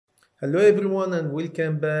Hello everyone and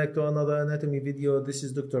welcome back to another anatomy video. This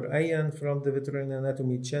is Dr. Ayan from the Veterinary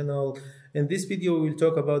Anatomy channel. In this video we'll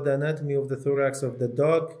talk about the anatomy of the thorax of the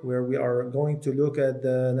dog, where we are going to look at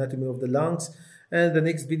the anatomy of the lungs, and the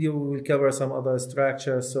next video we will cover some other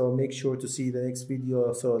structures, so make sure to see the next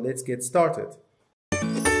video. So let's get started.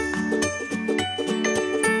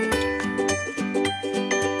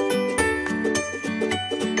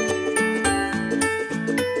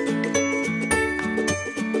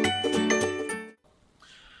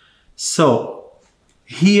 So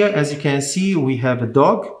here, as you can see, we have a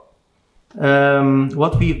dog.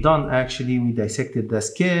 What we've done, actually, we dissected the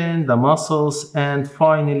skin, the muscles, and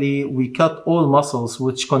finally we cut all muscles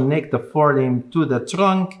which connect the forelimb to the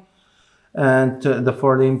trunk and the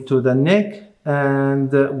forelimb to the neck,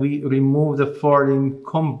 and we remove the forelimb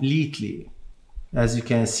completely, as you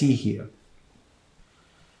can see here.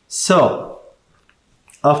 So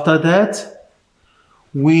after that,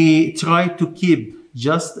 we try to keep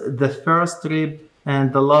just the first rib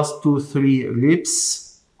and the last 2-3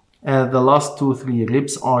 ribs. The last 2-3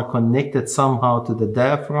 ribs are connected somehow to the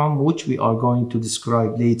diaphragm, which we are going to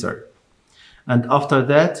describe later. And after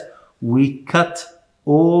that, we cut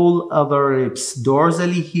all other ribs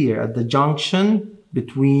dorsally here at the junction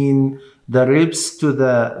between the ribs to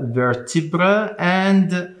the vertebra,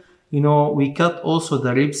 and we cut also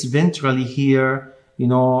the ribs ventrally here,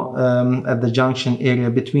 at the junction area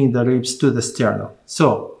between the ribs to the sternum.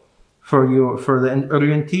 So for the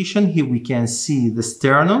orientation, here we can see the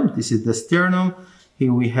sternum. This is the sternum.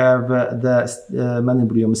 Here we have the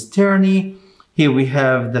manubrium sterni. Here we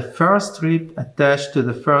have the first rib attached to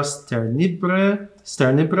the first sternibra.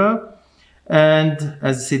 And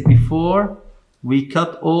as I said before, we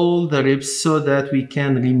cut all the ribs so that we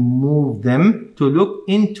can remove them to look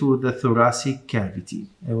into the thoracic cavity.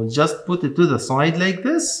 I will just put it to the side like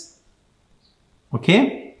this.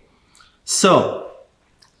 Okay? So,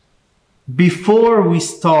 before we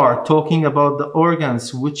start talking about the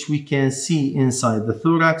organs which we can see inside the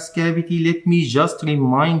thorax cavity, let me just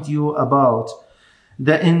remind you about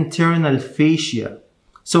the internal fascia.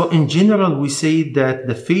 So, in general, we say that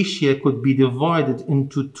the fascia could be divided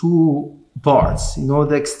into two parts.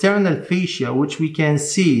 The external fascia, which we can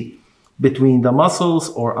see between the muscles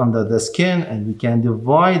or under the skin, and we can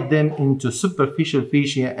divide them into superficial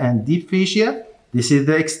fascia and deep fascia. This is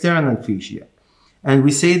the external fascia. And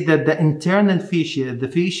we say that the internal fascia, the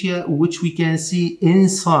fascia which we can see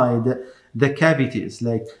inside the cavities,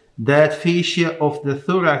 like that fascia of the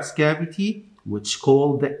thorax cavity, which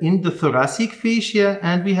called the endothoracic fascia,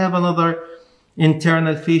 and we have another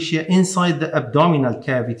internal fascia inside the abdominal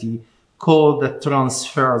cavity called the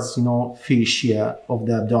transverse, fascia of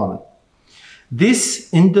the abdomen.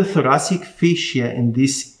 This endothoracic fascia in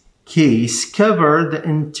this case cover the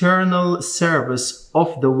internal surface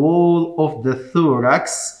of the wall of the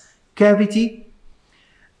thorax cavity,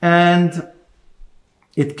 and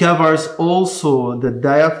it covers also the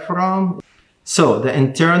diaphragm. So the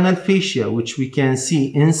internal fascia, which we can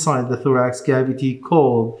see inside the thorax cavity,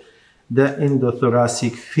 called the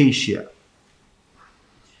endothoracic fascia.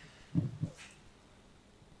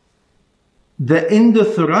 The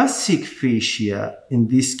endothoracic fascia, in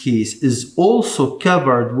this case, is also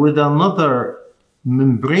covered with another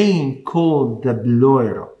membrane called the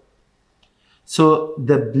pleura. So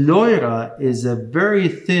the pleura is a very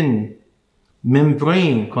thin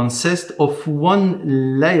membrane, consists of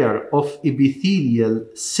one layer of epithelial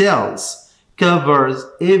cells, covers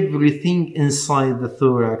everything inside the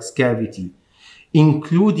thorax cavity,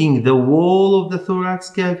 including the wall of the thorax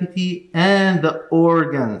cavity and the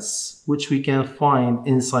organs which we can find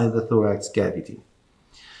inside the thorax cavity.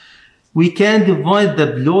 We can divide the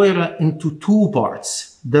pleura into two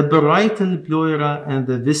parts, the parietal pleura and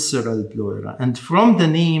the visceral pleura. And from the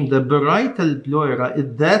name, the parietal pleura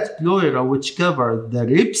is that pleura which covers the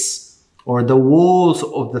ribs or the walls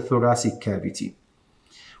of the thoracic cavity.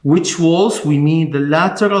 Which walls? We mean the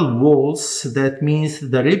lateral walls, that means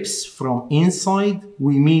the ribs from inside.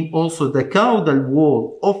 We mean also the caudal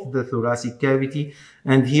wall of the thoracic cavity,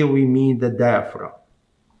 and here we mean the diaphragm.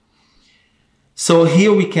 So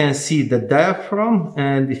here we can see the diaphragm,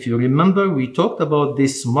 and if you remember, we talked about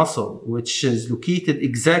this muscle, which is located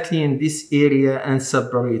exactly in this area and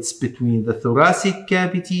separates between the thoracic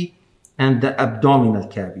cavity and the abdominal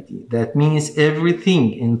cavity. That means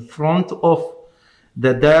everything in front of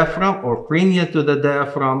the diaphragm or cranial to the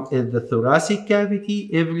diaphragm is the thoracic cavity.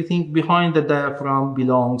 Everything behind the diaphragm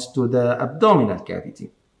belongs to the abdominal cavity.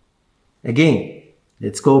 Again,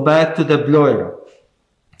 let's go back to the pleura.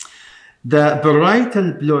 The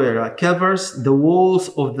parietal pleura covers the walls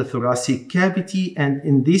of the thoracic cavity, and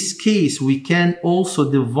in this case, we can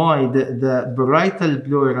also divide the parietal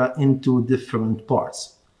pleura into different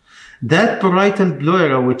parts. That parietal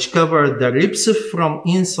pleura which covers the ribs from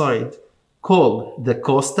inside, called the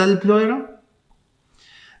costal pleura.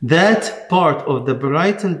 That part of the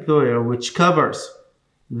parietal pleura which covers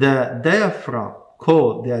the diaphragm,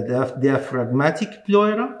 called the diaphragmatic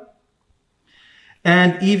pleura.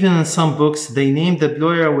 And even in some books, they name the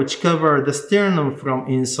pleura which cover the sternum from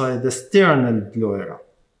inside, the sternal pleura.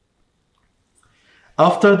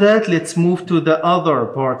 After that, let's move to the other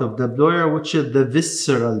part of the pleura, which is the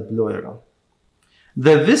visceral pleura.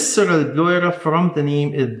 The visceral pleura, from the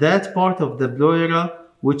name, is that part of the pleura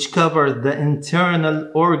which covers the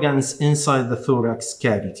internal organs inside the thorax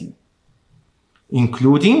cavity,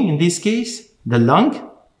 including, in this case, the lung,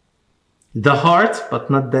 the heart, but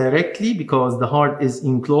not directly because the heart is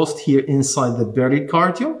enclosed here inside the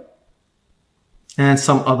pericardium, and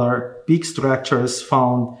some other big structures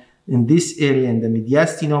found in this area in the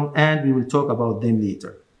mediastinum, and we will talk about them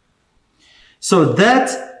later. So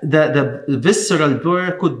that the visceral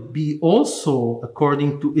pleura could be also,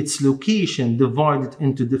 according to its location, divided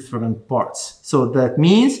into different parts. So that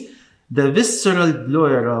means the visceral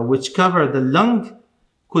pleura which cover the lung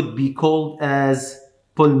could be called as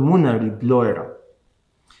pulmonary pleura.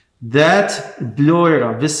 That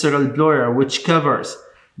pleura, visceral pleura, which covers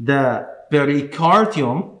the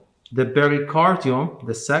pericardium,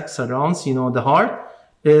 the sac surrounds, the heart,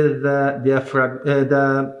 is the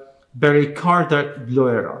pericardiac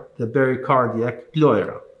pleura, the pericardiac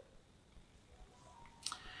pleura.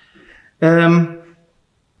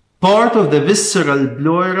 Part of the visceral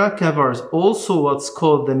pleura covers also what's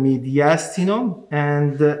called the mediastinum,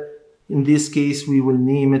 and in this case, we will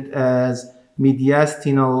name it as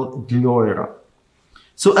mediastinal pleura.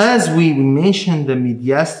 So as we mentioned the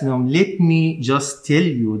mediastinum, let me just tell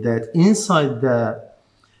you that inside the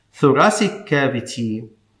thoracic cavity,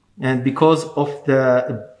 and because of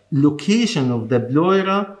the location of the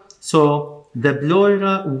pleura, so the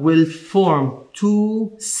pleura will form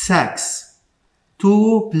two sacs,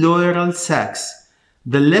 two pleural sacs.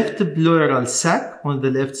 The left pleural sac on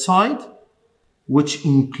the left side, which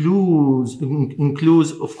includes,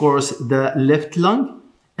 of course, the left lung,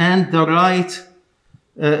 and the right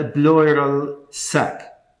pleural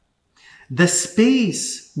sac. The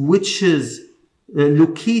space which is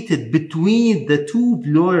located between the two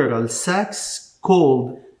pleural sacs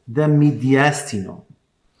called the mediastinum.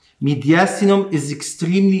 Mediastinum is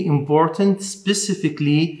extremely important,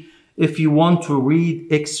 specifically if you want to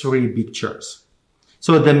read X-ray pictures.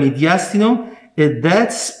 So the mediastinum is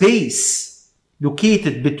that space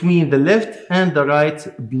located between the left and the right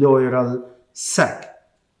pleural sac.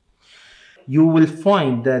 You will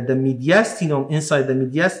find that the mediastinum, inside the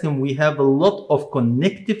mediastinum, we have a lot of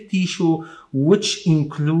connective tissue which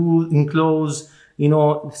enclose,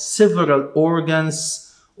 several organs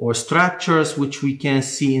or structures which we can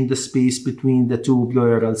see in the space between the two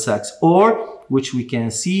pleural sacs, or which we can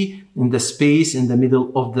see in the space in the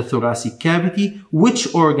middle of the thoracic cavity.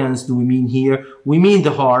 Which organs do we mean here? We mean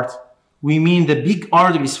the heart. We mean the big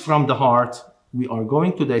arteries from the heart. We are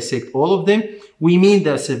going to dissect all of them. We mean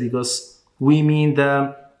the esophagus. We mean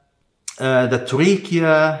the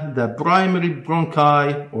trachea, the primary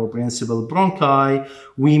bronchi or principal bronchi.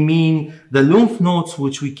 We mean the lymph nodes,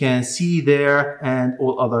 which we can see there, and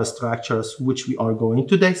all other structures which we are going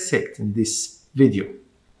to dissect in this video.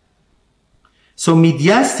 So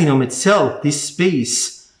mediastinum itself, this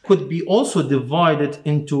space, could be also divided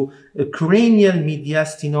into a cranial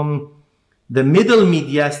mediastinum, the middle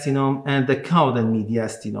mediastinum, and the caudal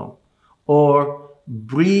mediastinum, or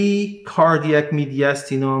precardiac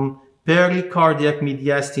mediastinum, pericardiac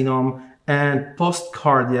mediastinum, and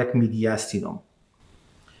postcardiac mediastinum.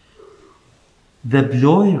 The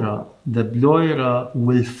pleura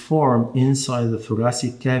will form inside the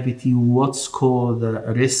thoracic cavity what's called the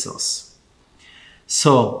rhesus.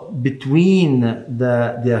 So between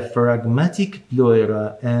the diaphragmatic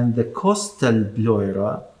pleura and the costal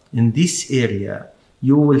pleura, in this area,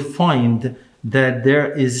 you will find that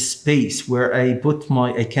there is space where I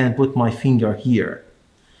can put my finger here.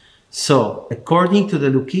 So according to the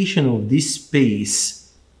location of this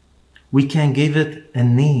space, we can give it a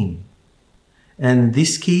name. And in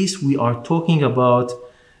this case, we are talking about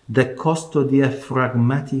the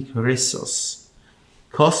costodiaphragmatic rhesus.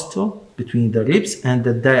 Costo, between the ribs and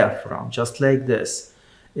the diaphragm, just like this,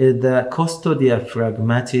 is the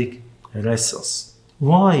costodiaphragmatic rhesus.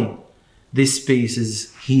 Why this space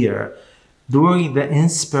is here? During the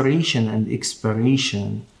inspiration and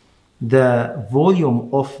expiration, the volume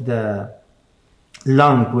of the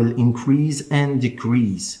lung will increase and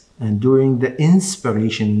decrease. And during the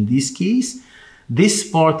inspiration, in this case, this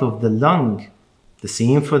part of the lung, the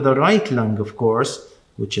same for the right lung, of course,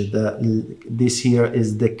 which is this here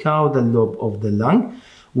is the caudal lobe of the lung,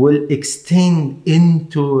 will extend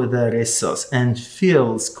into the rectus and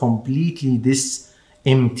fills completely this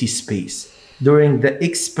empty space. During the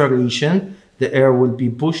expiration, the air will be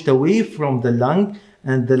pushed away from the lung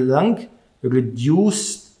and the lung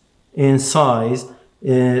reduced in size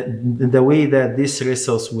the way that this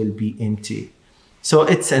rectus will be empty. So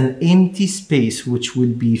it's an empty space which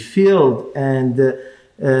will be filled and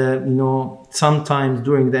sometimes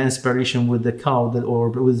during the inspiration with the caudal or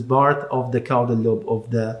with part of the caudal lobe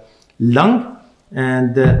of the lung,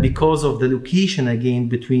 and because of the location again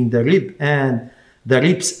between the ribs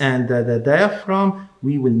and the diaphragm,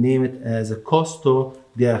 we will name it as a costal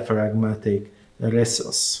diaphragmatic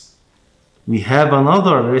rectus. We have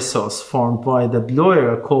another rectus formed by the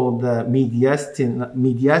pleural called the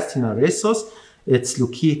mediastinal rectus. It's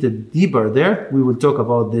located deeper there. We will talk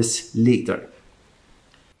about this later.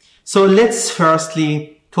 So let's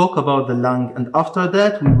firstly talk about the lung, and after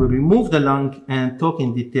that we will remove the lung and talk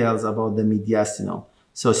in details about the mediastinum.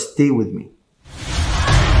 So stay with me.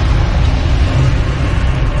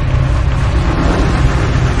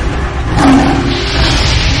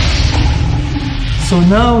 So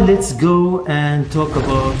now let's go and talk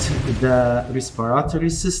about the respiratory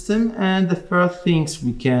system, and the first things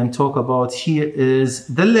we can talk about here is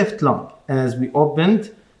the left lung. As we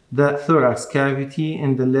opened the thorax cavity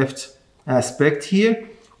in the left aspect here,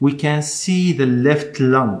 we can see the left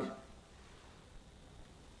lung.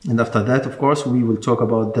 And after that, of course, we will talk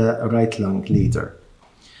about the right lung later.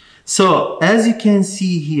 So as you can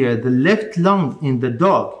see here, the left lung in the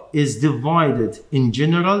dog is divided in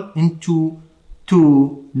general into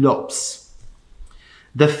two lobes.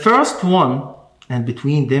 The first one, and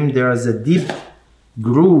between them there is a deep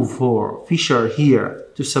groove or fissure here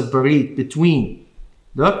to separate between.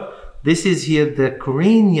 Look, this is here the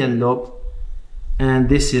cranial lobe, and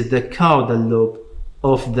this is the caudal lobe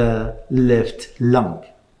of the left lung.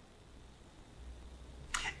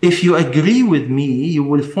 If you agree with me, you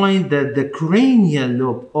will find that the cranial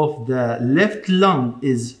lobe of the left lung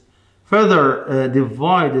is further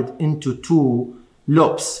divided into two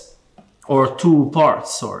lobes, or two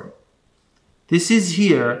parts, sorry. This is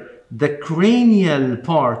here the cranial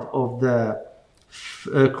part of the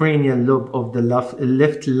cranial lobe of the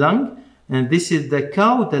left lung, and this is the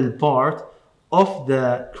caudal part of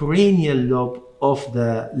the cranial lobe of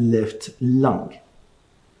the left lung.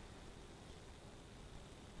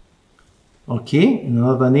 Okay,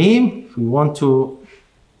 another name, if we want to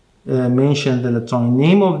mention the Latin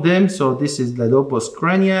name of them, so this is the lobus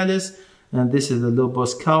cranialis, and this is the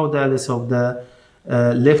lobus caudalis of the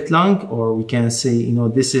left lung, or we can say,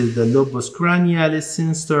 this is the lobus cranialis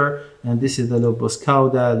sinister, and this is the lobus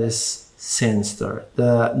caudalis sinister.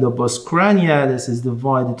 The lobus cranialis is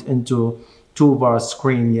divided into two parts,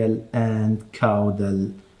 cranial and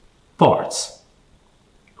caudal parts.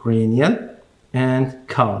 Cranial and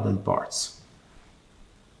caudal parts,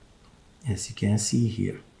 as you can see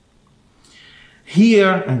here.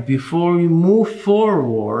 Here, and before we move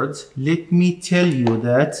forward, let me tell you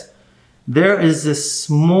that there is a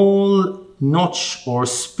small notch or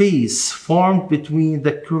space formed between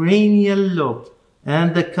the cranial lobe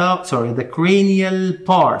and the cranial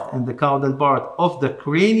part and the caudal part of the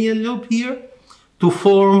cranial lobe here to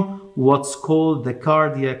form what's called the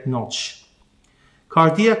cardiac notch.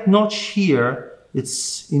 Cardiac notch here,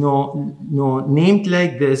 it's named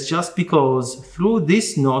like this just because through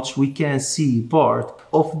this notch we can see part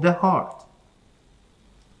of the heart.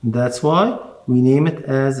 That's why we name it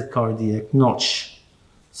as a cardiac notch.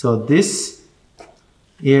 So this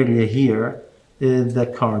area here is the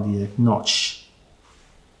cardiac notch.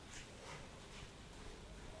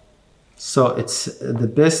 So it's the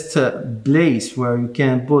best place where you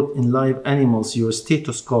can put in live animals your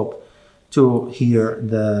stethoscope to hear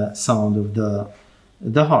the sound of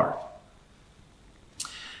the heart.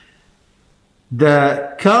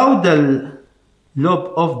 The caudal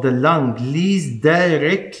lobe of the lung lays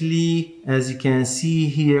directly, as you can see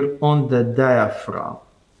here, on the diaphragm,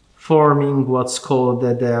 forming what's called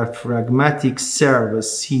the diaphragmatic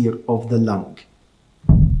surface here of the lung.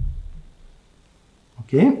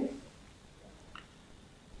 Okay?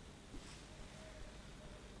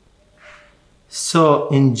 So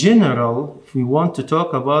in general, if we want to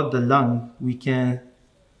talk about the lung, we can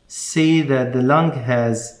say that the lung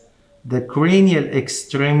has the cranial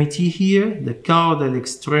extremity here, the caudal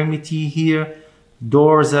extremity here,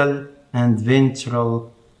 dorsal and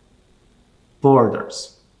ventral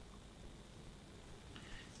borders.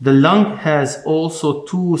 The lung has also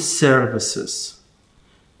two surfaces.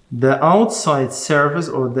 The outside surface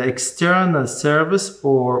or the external surface,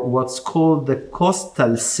 or what's called the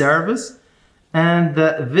costal surface, and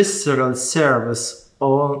the visceral surface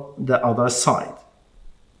on the other side.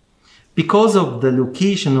 Because of the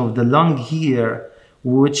location of the lung here,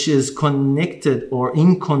 which is connected or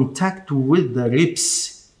in contact with the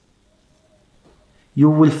ribs, you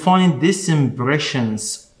will find these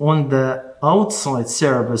impressions on the outside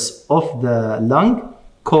surface of the lung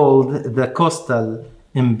called the costal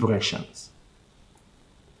impressions.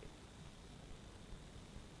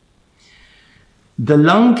 The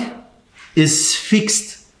lung is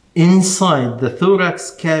fixed inside the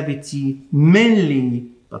thorax cavity mainly,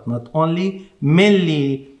 but not only,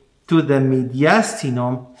 mainly to the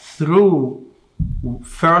mediastinum through,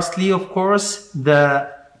 firstly, of course, the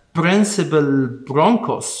principal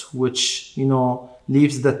bronchus, which,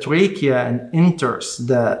 leaves the trachea and enters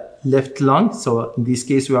the left lung. So in this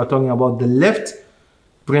case, we are talking about the left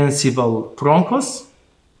principal bronchus.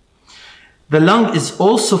 The lung is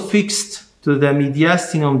also fixed to the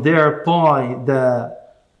mediastinum there by the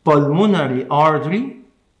pulmonary artery,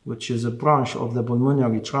 which is a branch of the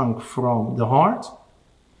pulmonary trunk from the heart.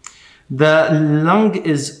 The lung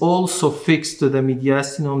is also fixed to the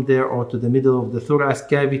mediastinum there, or to the middle of the thorax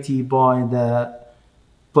cavity, by the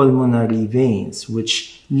pulmonary veins,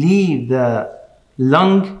 which leave the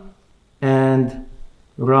lung and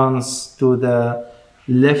runs to the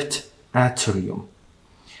left atrium.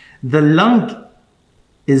 The lung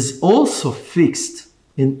is also fixed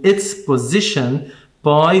in its position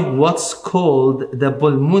by what's called the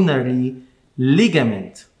pulmonary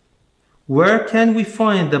ligament. Where can we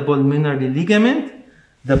find the pulmonary ligament?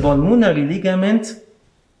 The pulmonary ligament,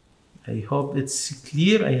 I hope it's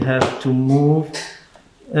clear. I have to move.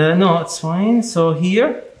 No, it's fine. So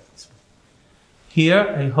here,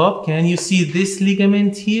 I hope, can you see this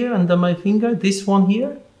ligament here under my finger? This one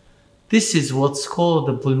here? This is what's called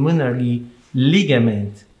the pulmonary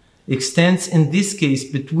ligament. Extends in this case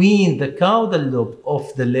between the caudal lobe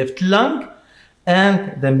of the left lung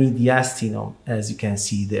and the mediastinum, as you can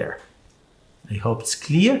see there. I hope it's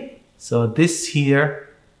clear. So this here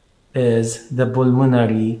is the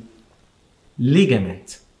pulmonary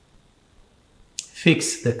ligament.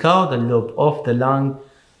 Fix the caudal lobe of the lung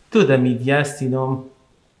to the mediastinum,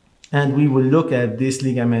 and we will look at this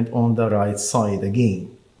ligament on the right side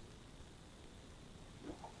again.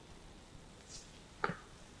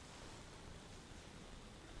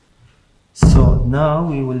 So now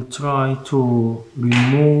we will try to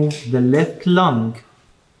remove the left lung.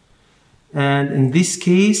 And in this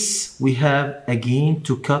case, we have again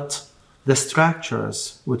to cut the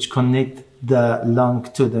structures which connect the lung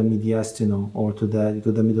to the mediastinum, or to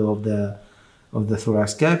the middle of the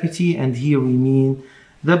thorax cavity. And here we mean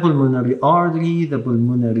the pulmonary artery, the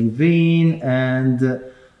pulmonary vein, and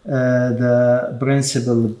the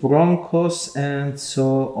principal bronchus, and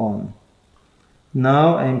so on.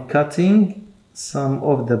 Now I'm cutting some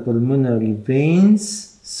of the pulmonary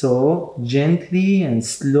veins. So gently and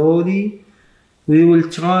slowly, we will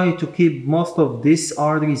try to keep most of these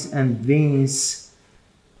arteries and veins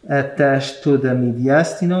attached to the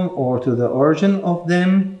mediastinum or to the origin of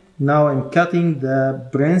them. Now I'm cutting the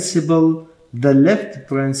left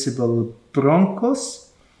principal bronchus.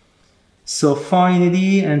 So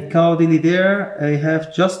finally and caudally there, I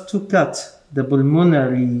have just to cut the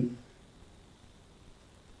pulmonary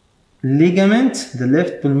ligament, the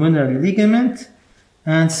left pulmonary ligament.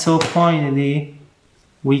 And so finally,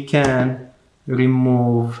 we can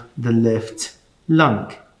remove the left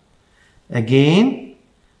lung. Again,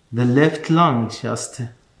 the left lung just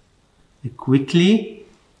quickly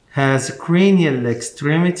has a cranial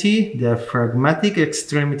extremity, the diaphragmatic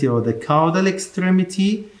extremity or the caudal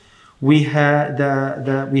extremity. We have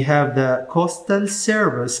the costal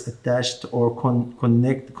surface attached or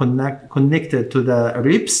connected to the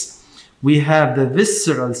ribs. We have the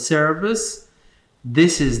visceral surface.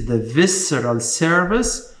 This is the visceral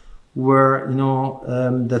surface, where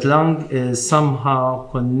the lung is somehow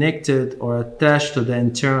connected or attached to the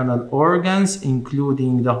internal organs,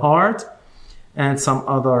 including the heart and some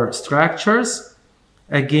other structures.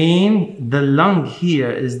 Again, the lung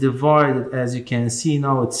here is divided, as you can see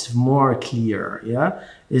now, it's more clear,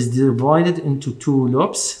 is divided into two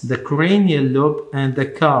lobes, the cranial lobe and the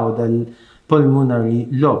caudal pulmonary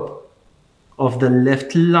lobe of the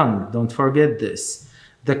left lung. Don't forget this.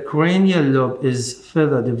 The cranial lobe is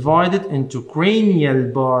further divided into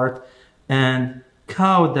cranial part and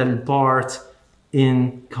caudal part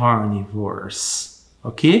in carnivores.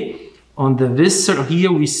 Okay? On the viscera,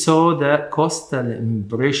 here we saw the costal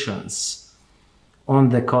impressions. On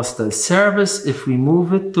the costal surface, if we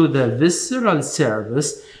move it to the visceral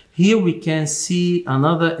surface, here we can see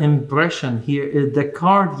another impression. Here is the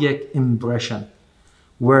cardiac impression,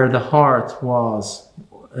 where the heart was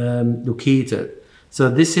located. So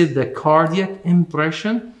this is the cardiac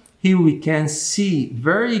impression. Here we can see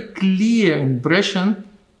very clear impression.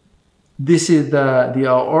 This is the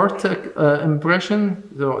aortic impression,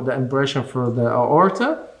 so the impression for the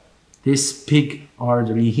aorta, this big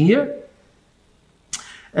artery here.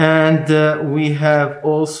 And we have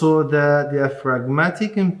also the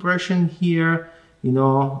diaphragmatic impression here, you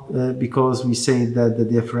know, because we say that the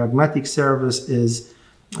diaphragmatic surface is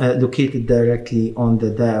located directly on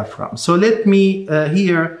the diaphragm. So let me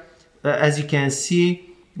here, as you can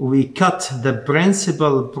see, we cut the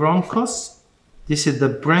principal bronchus. This is the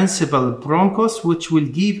principal bronchus, which will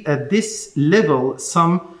give at this level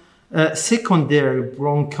some secondary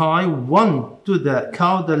bronchi, one to the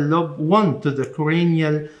caudal lobe, one to the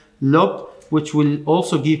cranial lobe, which will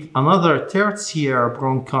also give another tertiary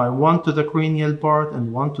bronchi, one to the cranial part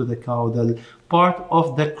and one to the caudal part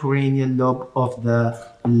of the cranial lobe of the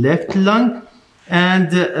left lung.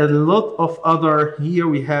 And a lot of other, here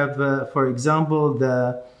we have, for example,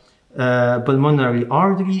 the pulmonary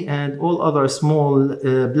artery and all other small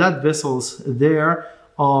blood vessels there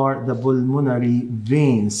are the pulmonary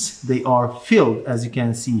veins. They are filled, as you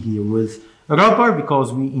can see here, with rubber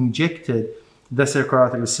because we injected the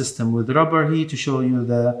circulatory system with rubber here to show you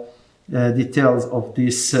the details of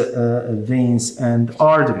these veins and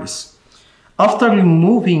arteries. After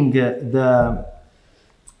removing the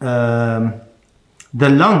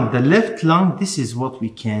lung, the left lung, this is what we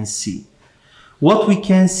can see. What we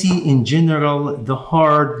can see in general, the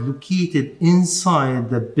heart located inside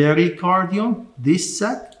the pericardium, this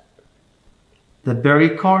sac, the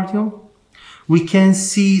pericardium. We can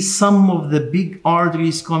see some of the big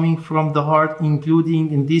arteries coming from the heart,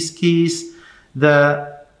 including, in this case, the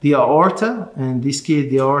aorta. In this case,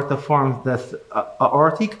 the aorta forms the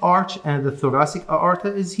aortic arch, and the thoracic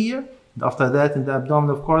aorta is here. After that, in the abdomen,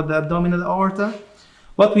 of course, the abdominal aorta.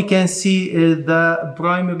 What we can see is the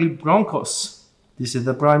primary bronchus. This is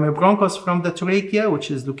the primary bronchus from the trachea,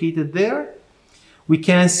 which is located there. We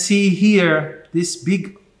can see here, this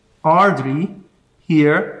big artery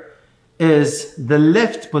here is the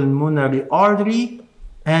left pulmonary artery,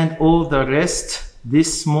 and all the rest,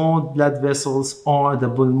 these small blood vessels, are the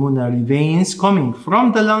pulmonary veins coming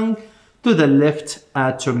from the lung to the left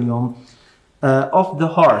atrium of the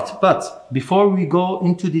heart. But before we go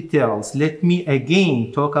into details, let me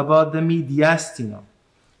again talk about the mediastinum.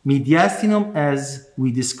 Mediastinum, as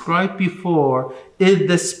we described before, is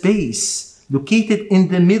the space located in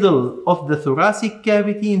the middle of the thoracic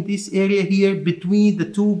cavity, in this area here, between the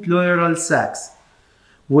two pleural sacs,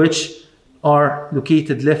 which are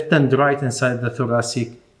located left and right inside the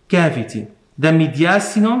thoracic cavity. The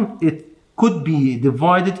mediastinum, it could be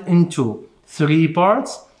divided into three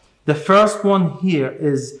parts. The first one here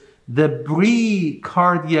is the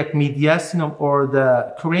precardiac mediastinum, or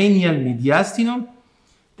the cranial mediastinum.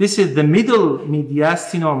 This is the middle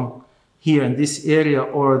mediastinum here in this area,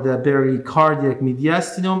 or the pericardiac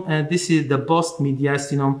mediastinum, and this is the post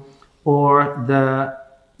mediastinum, or the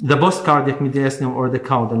postcardiac mediastinum, or the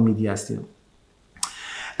caudal mediastinum.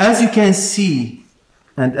 As you can see,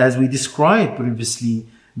 and as we described previously,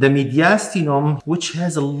 the mediastinum, which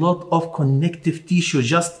has a lot of connective tissue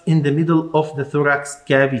just in the middle of the thorax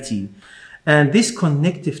cavity, and this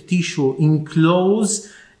connective tissue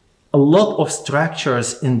encloses a lot of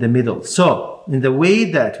structures in the middle. So in the way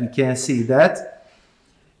that we can see that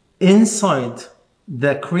inside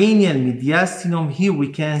the cranial mediastinum, here we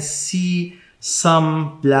can see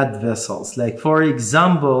some blood vessels. Like, for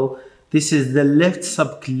example, this is the left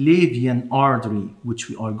subclavian artery, which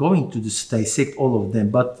we are going to dissect all of them.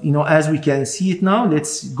 But, you know, as we can see it now,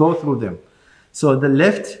 let's go through them. So the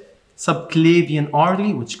left subclavian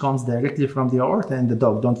artery, which comes directly from the aorta and the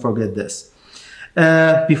dog, don't forget this.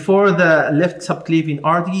 Before the left subclavian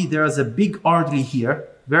artery, there is a big artery here,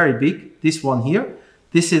 very big, this one here.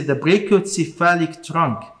 This is the brachiocephalic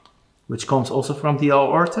trunk, which comes also from the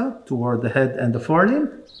aorta toward the head and the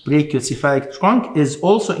forelimb. Brachiocephalic trunk is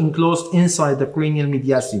also enclosed inside the cranial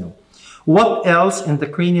mediastinum. What else in the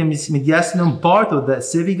cranial mediastinum? Part of the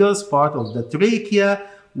esophagus, part of the trachea,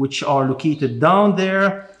 which are located down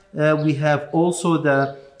there. We have also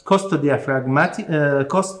the costodiaphragmatic,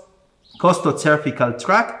 costocervical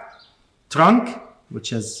trunk,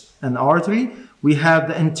 which is an artery. We have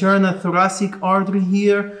the internal thoracic artery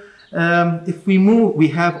here. If we move, we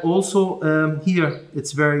have also here,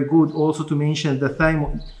 it's very good also to mention the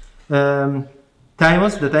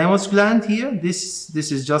Thymus, the thymus gland here. This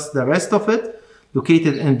is just the rest of it,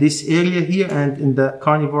 located in this area here, and in the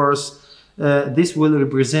carnivores, this will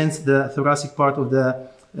represent the thoracic part of the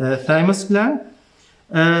thymus gland.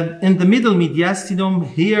 In the middle mediastinum,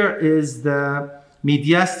 here is the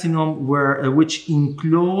mediastinum which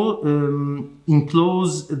enclose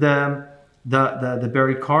the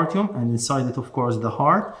pericardium, and inside it, of course, the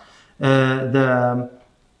heart, the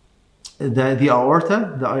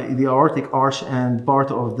aorta, the aortic arch and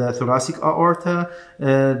part of the thoracic aorta,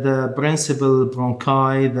 the principal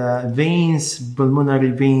bronchi, the veins,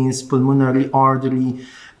 pulmonary artery,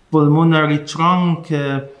 pulmonary trunk,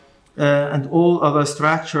 and all other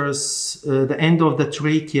structures, the end of the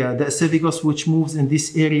trachea, the esophagus, which moves in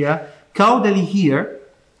this area. Caudally here,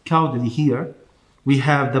 we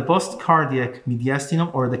have the post-cardiac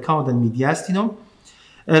mediastinum, or the caudal mediastinum.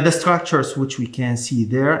 The structures which we can see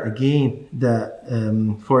there, again,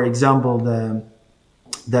 for example, the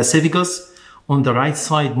esophagus on the right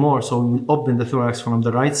side more, so we will open the thorax from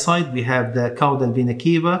the right side. We have the caudal vena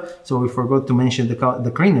cava, so we forgot to mention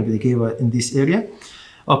the cranial vena cava in this area.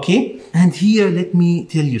 Okay, and here let me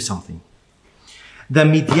tell you something. The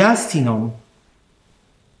mediastinum,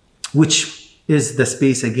 which is the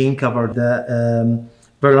space again covered, the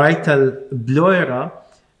parietal pleura,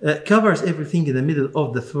 covers everything in the middle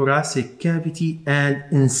of the thoracic cavity and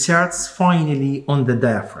inserts finally on the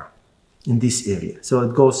diaphragm in this area. So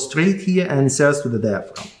it goes straight here and inserts to the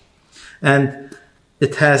diaphragm. And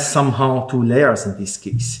it has somehow two layers in this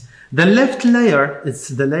case. The left layer is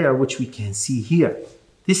the layer which we can see here.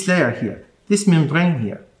 This layer here, this membrane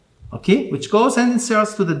here, okay, which goes and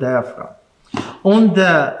inserts to the diaphragm. On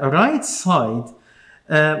the right side,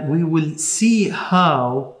 we will see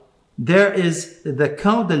how there is the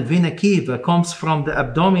caudal vena cava comes from the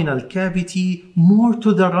abdominal cavity more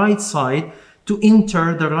to the right side to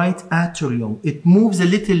enter the right atrium. It moves a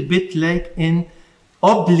little bit like in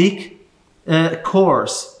oblique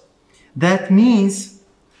course. That means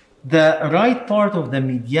the right part of the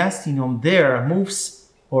mediastinum there moves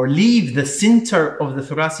or leave the center of the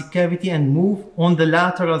thoracic cavity and move on the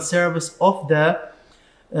lateral surface of the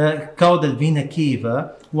caudal vena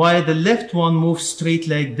cava, while the left one moves straight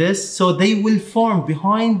like this. So they will form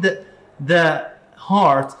behind the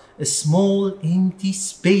heart a small empty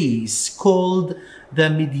space called the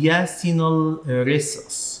mediastinal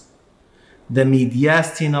recess. The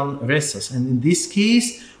mediastinal recess. And in this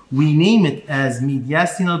case, we name it as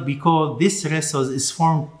mediastinal because this recess is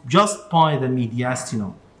formed just by the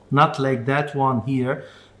mediastinum, not like that one here,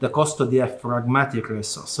 the costodiaphragmatic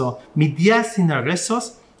recess. So mediastinal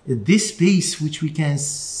recess, this space which we can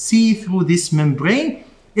see through this membrane,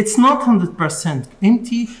 it's not 100%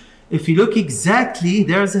 empty. If you look exactly,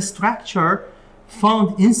 there's a structure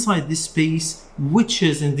found inside this space, which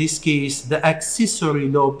is in this case the accessory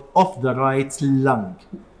lobe of the right lung.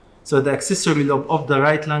 So the accessory lobe of the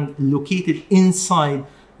right lung located inside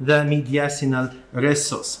the mediastinal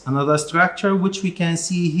recess. Another structure which we can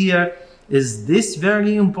see here is this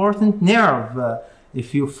very important nerve.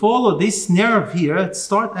 If you follow this nerve here, it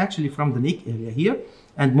starts actually from the neck area here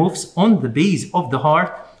and moves on the base of the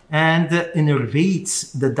heart and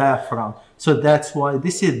innervates the diaphragm. So that's why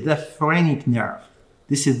this is the pharynx nerve.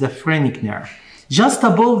 This is the pharynx nerve. Just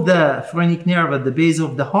above the pharynx nerve at the base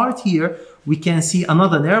of the heart here, we can see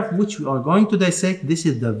another nerve which we are going to dissect. This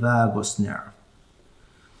is the vagus nerve.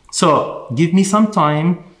 So give me some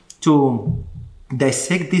time to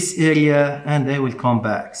dissect this area and I will come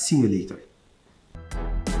back. See you later.